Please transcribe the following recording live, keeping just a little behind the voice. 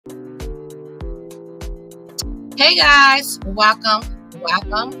Hey guys, welcome.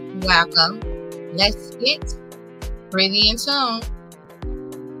 Let's get pretty in tune.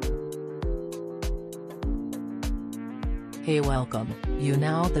 Hey, welcome. You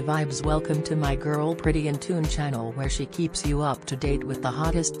know the vibes. Welcome to my girl Pretty in Tune channel, where she keeps you up to date with the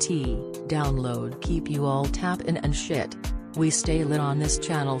hottest tea. Download, keep you all tappin' and shit. We stay lit on this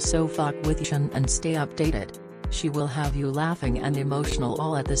channel, so fuck with you and stay updated. She will have you laughing and emotional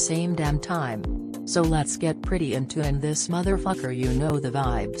all at the same damn time. So let's get pretty into in this motherfucker. You know the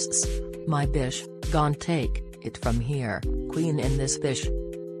vibes. My bish, gon' take it from here, queen in this bish.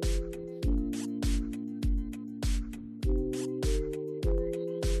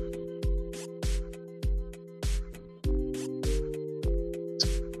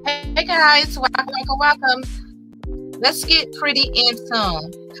 Hey guys, welcome. Let's get pretty in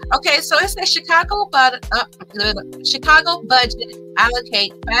tune. Okay, so it's the Chicago budget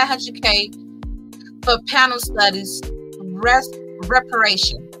allocate $500K for panel studies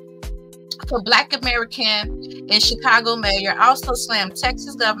reparation for Black American and Chicago mayor. Also slammed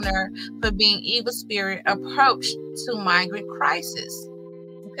Texas governor for being evil spirit approach to migrant crisis.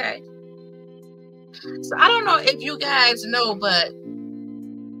 Okay, so I don't know if you guys know, but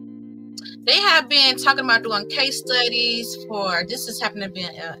they have been talking about doing case studies for, this is happening in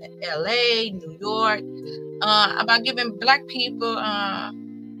LA, New York, about giving Black people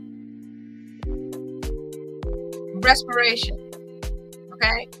respiration,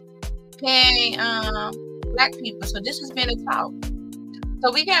 okay? Paying Black people. So this has been a talk.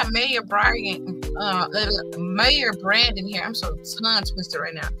 So we got Mayor Brandon here. I'm so tongue twisted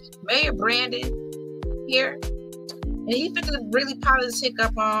right now. Mayor Brandon here. And he took a really politic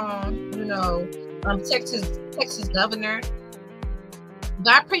up on, Texas governor.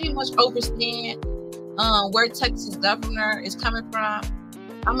 But I pretty much understand where Texas governor is coming from.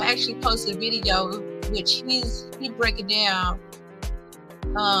 I'm gonna actually post a video which he break it down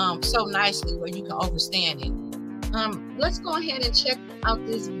so nicely where you can understand it. Let's go ahead and check out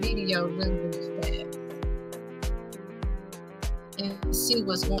this video really fast and see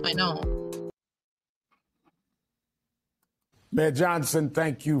what's going on. Mayor Johnson,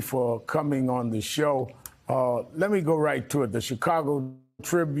 thank you for coming on the show. Let me go right to it. The Chicago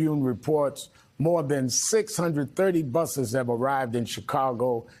Tribune reports more than 630 buses have arrived in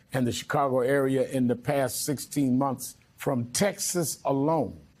Chicago and the Chicago area in the past 16 months from Texas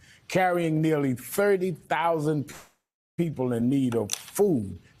alone, carrying nearly 30,000 people in need of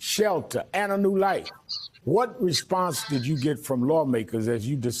food, shelter, and a new life. What response did you get from lawmakers as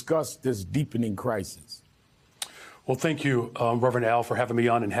you discussed this deepening crisis? Well, thank you, Reverend Al, for having me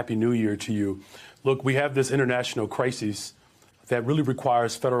on, and Happy New Year to you. Look, we have this international crisis that really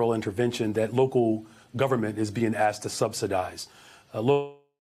requires federal intervention that local government is being asked to subsidize.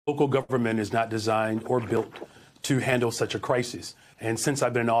 Local government is not designed or built to handle such a crisis. And since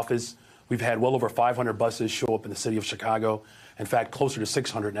I've been in office, we've had well over 500 buses show up in the city of Chicago. In fact, closer to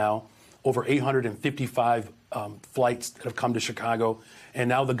 600 now. Over 855 flights that have come to Chicago. And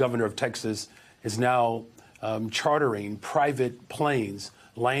now the governor of Texas is now chartering private planes,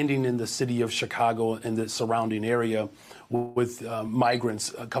 landing in the city of Chicago and the surrounding area with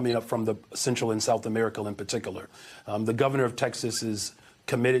migrants coming up from the Central and South America in particular. The governor of Texas is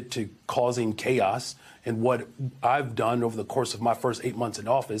committed to causing chaos. And what I've done over the course of my first 8 months in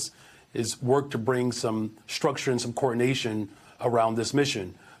office is work to bring some structure and some coordination around this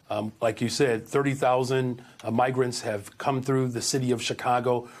mission. Like you said, 30,000 migrants have come through the city of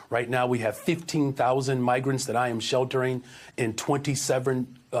Chicago. Right now, we have 15,000 migrants that I am sheltering in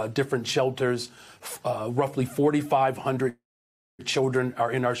 27 different shelters. Roughly 4,500 children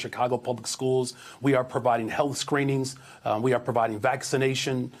are in our Chicago public schools. We are providing health screenings. We are providing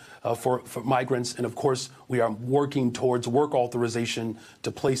vaccination for migrants. And of course, we are working towards work authorization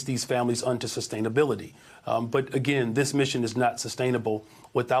to place these families onto sustainability. But again, this mission is not sustainable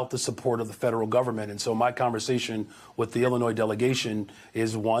without the support of the federal government. And so my conversation with the Illinois delegation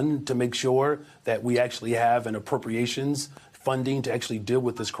is, one, to make sure that we actually have an appropriations funding to actually deal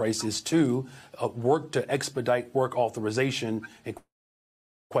with this crisis. Two, work to expedite work authorization. And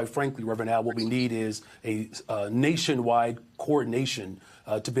quite frankly, Reverend Al, what we need is a nationwide coordination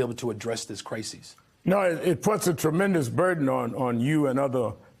to be able to address this crisis. No, it puts a tremendous burden on you and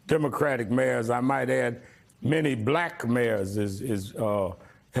other Democratic mayors. I might add, many Black mayors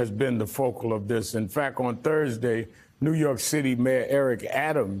has been the focal of this. In fact, on Thursday, New York City Mayor Eric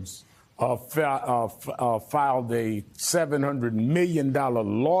Adams filed a $700 million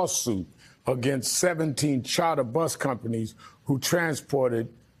lawsuit against 17 charter bus companies who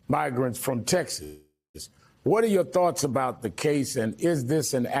transported migrants from Texas. What are your thoughts about the case, and is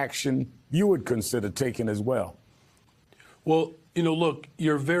this an action you would consider taking as well? Well, look,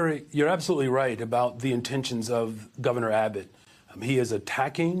 you're absolutely right about the intentions of Governor Abbott. He is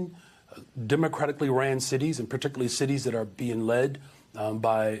attacking democratically ran cities, and particularly cities that are being led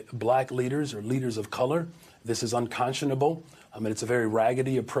by black leaders or leaders of color. This is unconscionable. And it's a very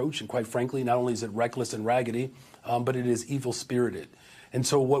raggedy approach. And quite frankly, not only is it reckless and raggedy, but it is evil spirited. And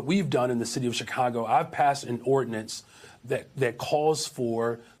so what we've done in the city of Chicago, I've passed an ordinance that calls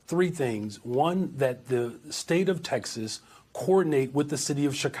for three things. One, that the state of Texas coordinate with the city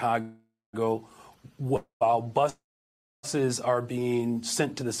of Chicago while buses are being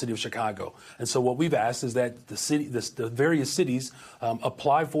sent to the city of Chicago. And so what we've asked is that the various cities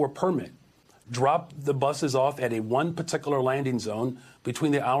apply for a permit, drop the buses off at one particular landing zone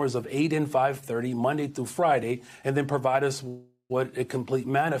between the hours of 8 and 5:30, Monday through Friday, and then provide us what a complete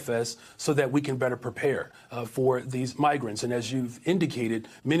manifest so that we can better prepare for these migrants. And as you've indicated,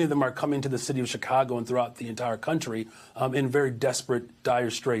 many of them are coming to the city of Chicago and throughout the entire country in very desperate, dire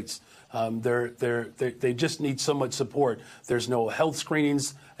straits. They just need so much support. There's no health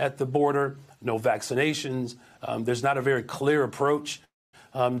screenings at the border, no vaccinations. There's not a very clear approach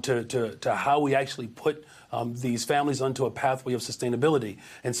to how we actually put these families onto a pathway of sustainability.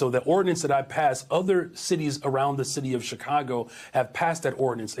 And so the ordinance that I passed, other cities around the city of Chicago have passed that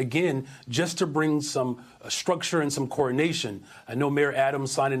ordinance, again, just to bring some structure and some coordination. I know Mayor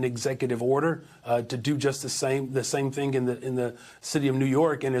Adams signed an executive order to do just the same thing in the city of New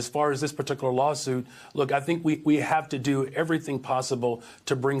York. And as far as this particular lawsuit, look, I think we have to do everything possible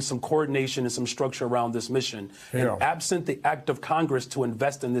to bring some coordination and some structure around this mission. Yeah. And absent the act of Congress to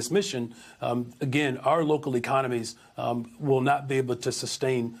invest in this mission, again, our local economies will not be able to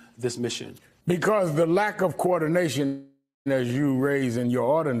sustain this mission. Because the lack of coordination, as you raise in your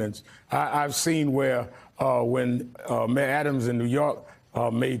ordinance, I've seen where when Mayor Adams in New York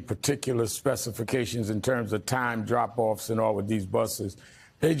made particular specifications in terms of time drop-offs and all of these buses,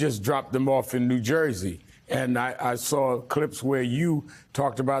 they just dropped them off in New Jersey. And I saw clips where you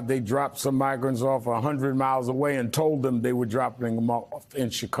talked about they dropped some migrants off 100 miles away and told them they were dropping them off in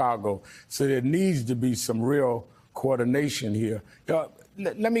Chicago. So there needs to be some real coordination here.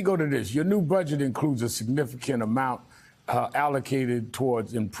 Let me go to this. Your new budget includes a significant amount allocated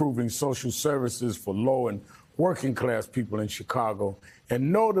towards improving social services for low and working class people in Chicago,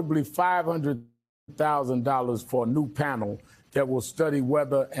 and notably $500,000 for a new panel that will study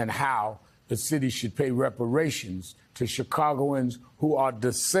whether and how the city should pay reparations to Chicagoans who are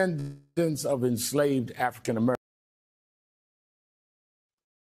descendants of enslaved African Americans.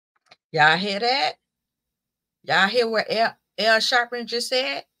 Y'all hear that? Y'all hear what L. Sharpton just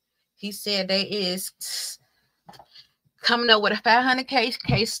said? He said they is coming up with a 500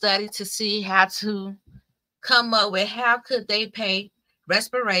 case study to see how to come up with how could they pay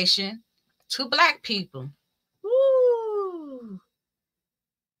reparation to Black people. Woo!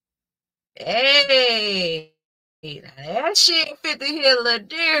 Hey, that shit fit the here a little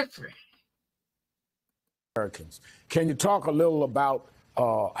different. Americans. Can you talk a little about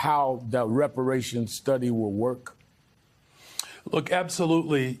how the reparations study will work? Look,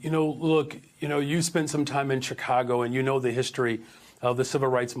 absolutely. You spent some time in Chicago and you know the history of the civil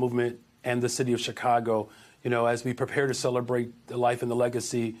rights movement and the city of Chicago. As we prepare to celebrate the life and the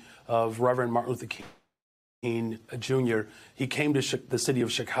legacy of Reverend Martin Luther King Jr., he came to the city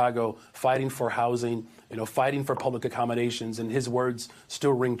of Chicago fighting for housing, fighting for public accommodations, and his words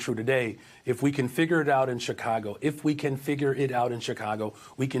still ring true today. If we can figure it out in Chicago,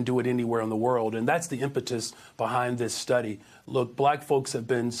 we can do it anywhere in the world. And that's the impetus behind this study. Look, Black folks have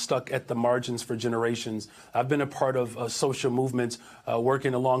been stuck at the margins for generations. I've been a part of social movements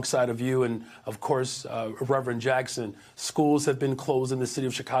working alongside of you and, of course, Reverend Jackson. Schools have been closed in the city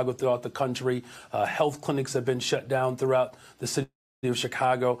of Chicago throughout the country. Health clinics have been shut down throughout the city of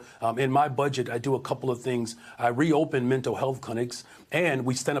Chicago. In my budget, I do a couple of things. I reopen mental health clinics, and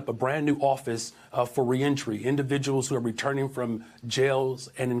we stand up a brand new office for reentry. Individuals who are returning from jails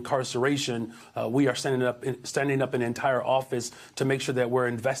and incarceration, we are standing up an entire office to make sure that we're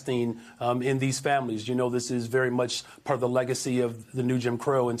investing in these families. This is very much part of the legacy of the new Jim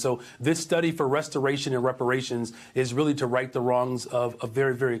Crow. And so this study for restoration and reparations is really to right the wrongs of a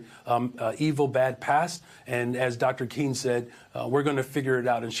very, very evil, bad past. And as Dr. King said, we're going to figure it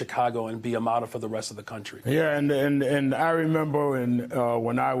out in Chicago and be a model for the rest of the country. Yeah, and I remember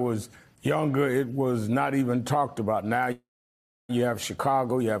when I was younger, it was not even talked about. Now you have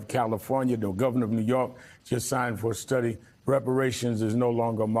Chicago, you have California, the governor of New York just signed for a study. Reparations is no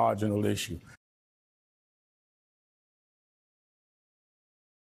longer a marginal issue.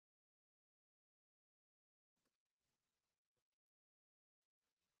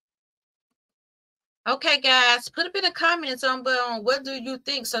 Okay, guys, put up in the comments on what do you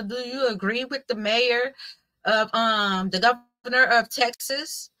think. So, do you agree with the mayor of the governor of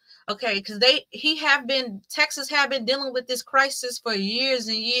Texas? Okay, because Texas have been dealing with this crisis for years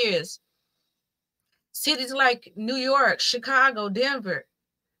and years. Cities like New York, Chicago, Denver.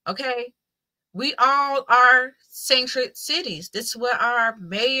 Okay, we all are sanctuary cities. This is what our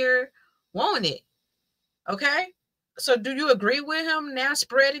mayor wanted. Okay, so do you agree with him now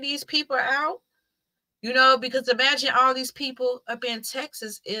spreading these people out? You know, because imagine all these people up in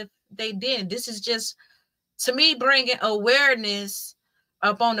Texas if they didn't. This is just, to me, bringing awareness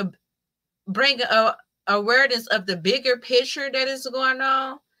up on the bringing awareness of the bigger picture that is going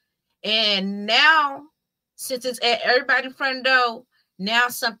on. And now, since it's at everybody's front door, now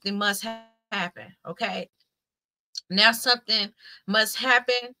something must happen. Okay, now something must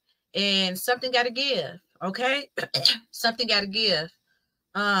happen, and something got to give. Okay, something got to give.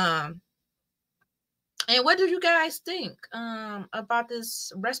 And what do you guys think about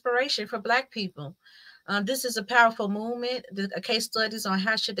this respiration for Black people? This is a powerful movement. A case studies on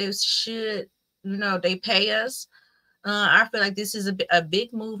how should they pay us. I feel like this is a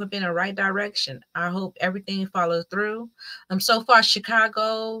big move up in the right direction. I hope everything follows through. So far,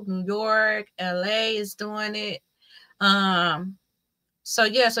 Chicago, New York, LA is doing it. So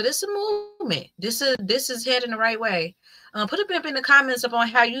this is a movement. This is heading the right way. Put a bit in the comments upon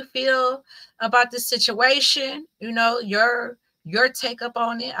how you feel about this situation. You know, your take up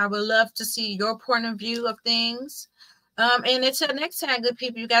on it. I would love to see your point of view of things. And until next time, good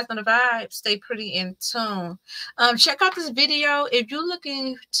people, you guys on the vibe. Stay pretty in tune. Check out this video. If you're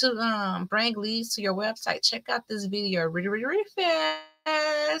looking to bring leads to your website, check out this video really, really, really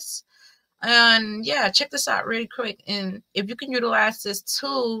fast. And yeah, check this out really quick. And if you can utilize this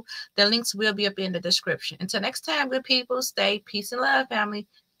tool, the links will be up in the description. Until next time, good people, stay peace and love, family.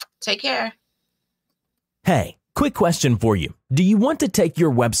 Take care. Hey, quick question for you. Do you want to take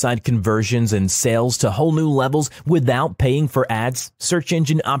your website conversions and sales to whole new levels without paying for ads, search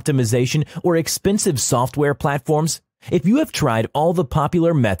engine optimization, or expensive software platforms? If you have tried all the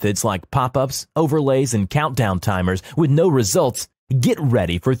popular methods like pop-ups, overlays, and countdown timers with no results, get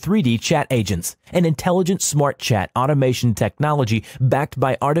ready for 3D Chat Agents, an intelligent smart chat automation technology backed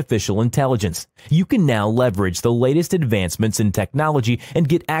by artificial intelligence. You can now leverage the latest advancements in technology and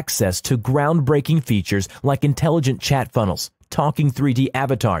get access to groundbreaking features like intelligent chat funnels, talking 3D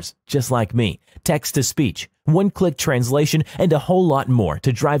avatars, just like me, text-to-speech, one-click translation, and a whole lot more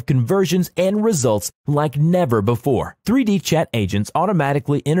to drive conversions and results like never before. 3D Chat Agents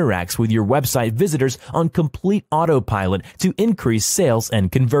automatically interacts with your website visitors on complete autopilot to increase sales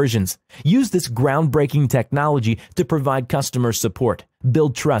and conversions. Use this groundbreaking technology to provide customer support,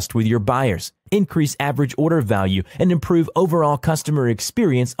 build trust with your buyers, increase average order value, and improve overall customer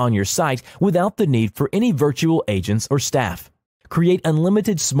experience on your site without the need for any virtual agents or staff. Create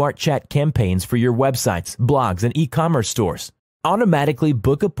unlimited smart chat campaigns for your websites, blogs, and e-commerce stores. Automatically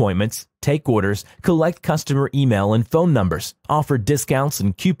book appointments, take orders, collect customer email and phone numbers, offer discounts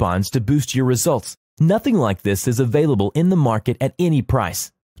and coupons to boost your results. Nothing like this is available in the market at any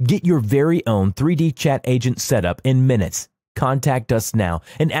price. Get your very own 3D Chat Agent setup in minutes. Contact us now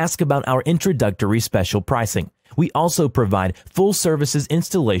and ask about our introductory special pricing. We also provide full services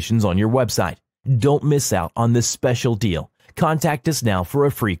installations on your website. Don't miss out on this special deal. Contact us now for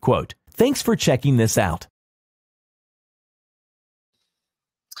a free quote. Thanks for checking this out.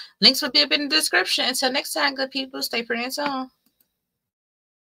 Links will be up in the description. Until next time, good people, stay pretty and so on.